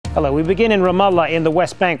Hello, we begin in Ramallah in the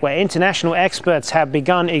West Bank, where international experts have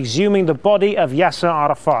begun exhuming the body of Yasser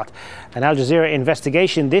Arafat. An Al Jazeera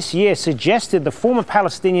investigation this year suggested the former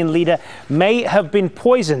Palestinian leader may have been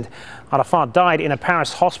poisoned. Arafat died in a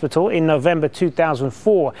Paris hospital in November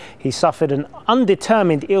 2004. He suffered an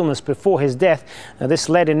undetermined illness before his death. Now, this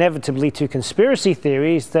led inevitably to conspiracy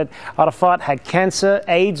theories that Arafat had cancer,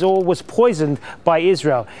 AIDS, or was poisoned by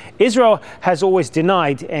Israel. Israel has always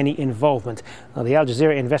denied any involvement. Now, the Al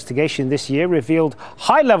Jazeera investigation this year revealed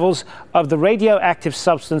high levels of the radioactive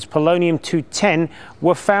substance polonium-210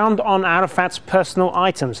 were found on Arafat's personal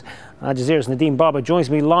items. Al Jazeera's Nadeem Barber joins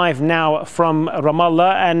me live now from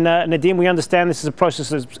Ramallah. And Nadeem, we understand this is a process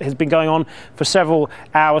that has been going on for several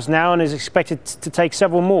hours now and is expected to take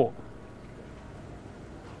several more.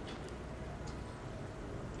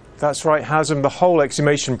 That's right, Hazem. The whole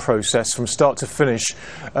exhumation process from start to finish,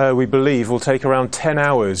 we believe, will take around 10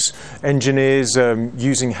 hours. Engineers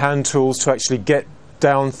using hand tools to actually get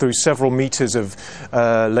down through several meters of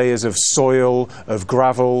layers of soil, of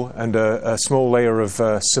gravel, and a small layer of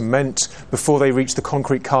cement before they reach the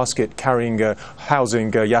concrete casket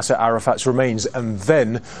housing Yasser Arafat's remains. And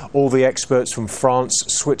then all the experts from France,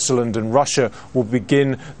 Switzerland and Russia will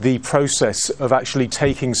begin the process of actually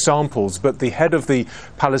taking samples. But the head of the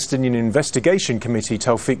Palestinian Investigation Committee,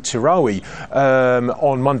 Tawfiq,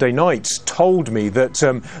 on Monday night told me that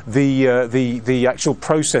the actual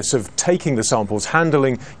process of taking the samples, handling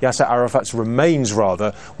Yasser Arafat's remains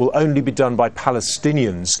will only be done by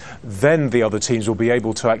Palestinians. Then the other teams will be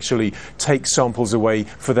able to actually take samples away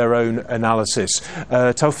for their own analysis.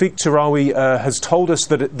 Tawfiq has told us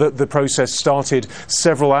that the process started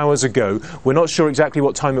several hours ago. We're not sure exactly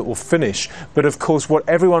what time it will finish, but of course what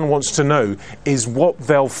everyone wants to know is what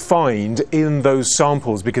they'll find in those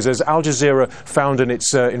samples, because as Al Jazeera found in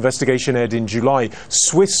its investigation aired in July,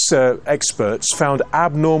 Swiss experts found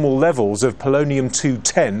abnormal levels of polonium-210,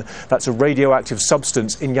 that's a radioactive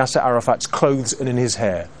substance, in Yasser Arafat's clothes and in his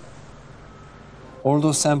hair. All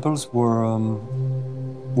those samples were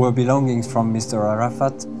belongings from Mr.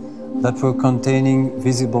 Arafat that were containing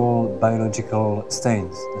visible biological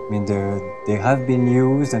stains. That means they have been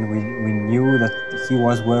used, and we knew that he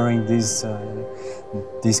was wearing this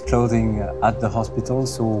clothing at the hospital,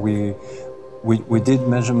 so we did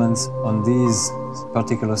measurements on these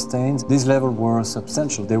particular stains. These levels were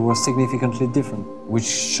substantial. They were significantly different, which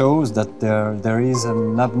shows that there is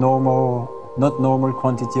an abnormal, not normal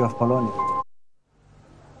quantity of polonium.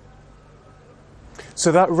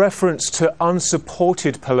 So that reference to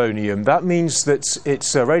unsupported polonium, that means that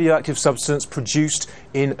it's a radioactive substance produced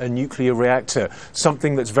in a nuclear reactor,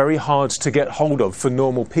 something that's very hard to get hold of for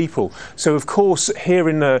normal people. So of course here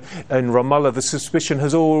in Ramallah, the suspicion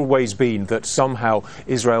has always been that somehow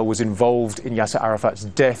Israel was involved in Yasser Arafat's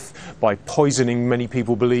death by poisoning, many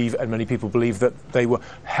people believe, and many people believe that they were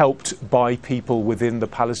helped by people within the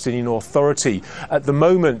Palestinian Authority. At the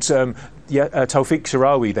moment,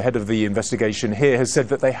 Tawfiq, the head of the investigation here, has said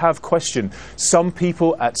that they have questioned some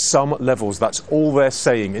people at some levels. That's all they're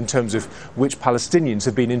saying in terms of which Palestinians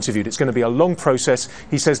have been interviewed. It's going to be a long process.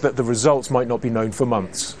 He says that the results might not be known for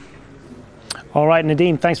months. All right,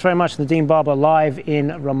 Nadeem, thanks very much. Nadeem Barber live in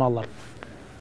Ramallah.